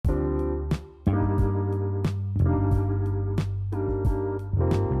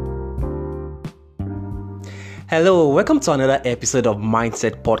Hello, welcome to another episode of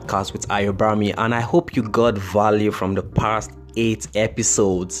Mindset Podcast with Ayobami, and I hope you got value from the past 8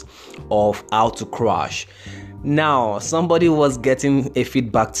 episodes of How to Crash. Now, somebody was getting a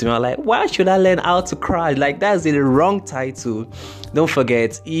feedback to me, like, why should I learn how to crash? Like, that's the wrong title. Don't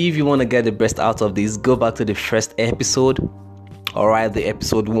forget, if you want to get the best out of this, go back to the first episode. Alright, the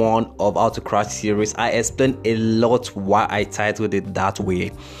episode 1 of How to Crash series. I explained a lot why I titled it that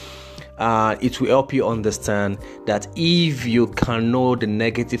way. It will help you understand that if you can know the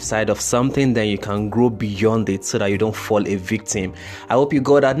negative side of something, then you can grow beyond it so that you don't fall a victim. I hope you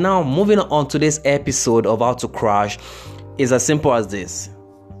got that. Now, moving on to this episode of How to Crash is as simple as this: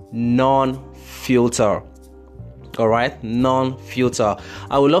 non-filter. All right, non-filter.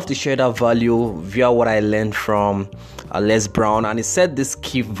 I would love to share that value via what I learned from Les Brown, and he said this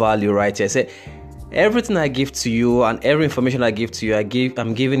key value right here. He said, everything I give to you and every information I give to you,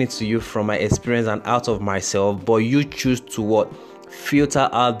 I'm giving it to you from my experience and out of myself, but you choose to what? Filter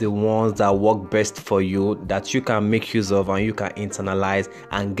out the ones that work best for you, that you can make use of and you can internalize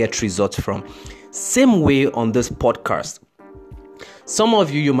and get results from. Same way on this podcast. Some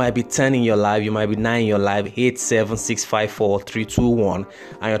of you might be 10 in your life, you might be 9 in your life, 8, 7, 6, 5, 4, 3, 2, 1,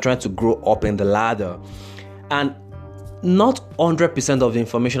 and you're trying to grow up in the ladder. And not 100% of the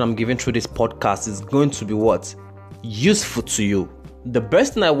information I'm giving through this podcast is going to be what? Useful to you. The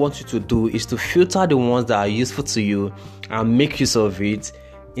best thing I want you to do is to filter the ones that are useful to you and make use of it,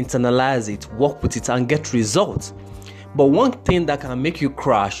 internalize it, work with it, and get results. But one thing that can make you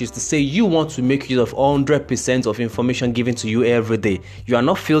crash is to say you want to make use of 100% of information given to you every day. You are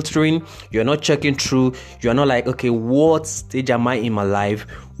not filtering, you are not checking through, you are not like, okay, what stage am I in my life?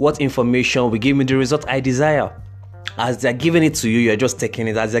 What information will give me the result I desire? As they're giving it to you, you're just taking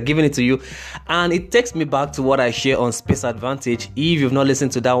it as they're giving it to you. And it takes me back to what I share on Space Advantage. If you've not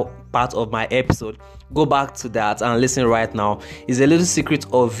listened to that part of my episode, go back to that and listen right now. It's a little secret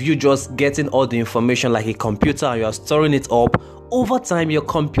of you just getting all the information like a computer and you're storing it up. Over time, your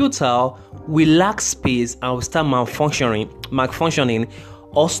computer will lack space and will start malfunctioning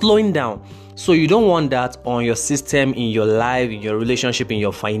or slowing down. So you don't want that on your system, in your life, in your relationship, in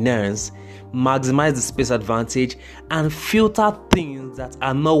your finance. Maximize the space advantage and filter things that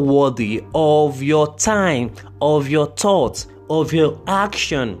are not worthy of your time, of your thoughts, of your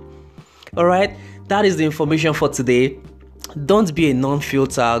action. All right, that is the information for today. Don't be a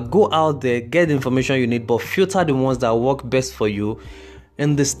non-filter. Go out there, get the information you need, but filter the ones that work best for you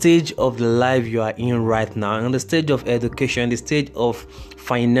in the stage of the life you are in right now, in the stage of education, the stage of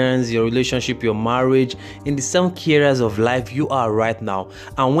finance, your relationship, your marriage, in the 7 key areas of life you are right now.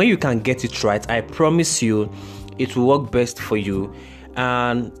 And when you can get it right, I promise you it will work best for you.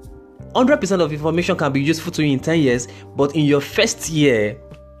 And 100% of information can be useful to you in 10 years, but in your first year,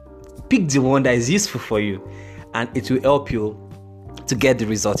 pick the one that is useful for you and it will help you to get the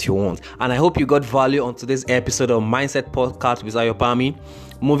results you want. And I hope you got value on today's episode of Mindset Podcast with Ayobami.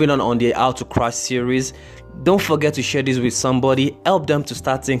 Moving on the How to Crash series. Don't forget to share this with somebody. Help them to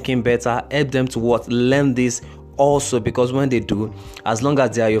start thinking better. Help them to learn this also, because when they do, as long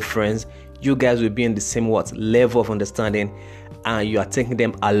as they are your friends, you guys will be in the same level of understanding, and you are taking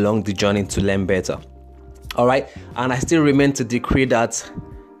them along the journey to learn better. All right. And I still remain to decree that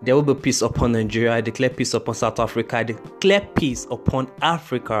there will be peace upon Nigeria. I declare peace upon South Africa. I declare peace upon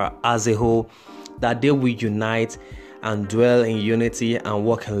Africa as a whole, that they will unite and dwell in unity and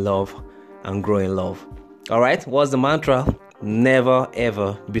walk in love and grow in love. All right, what's the mantra? Never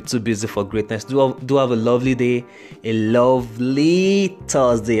ever be too busy for greatness. Do have a lovely day, a lovely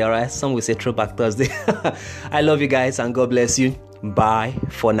Thursday. All right, some will say throwback Thursday. I love you guys and God bless you. Bye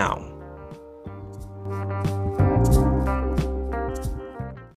for now.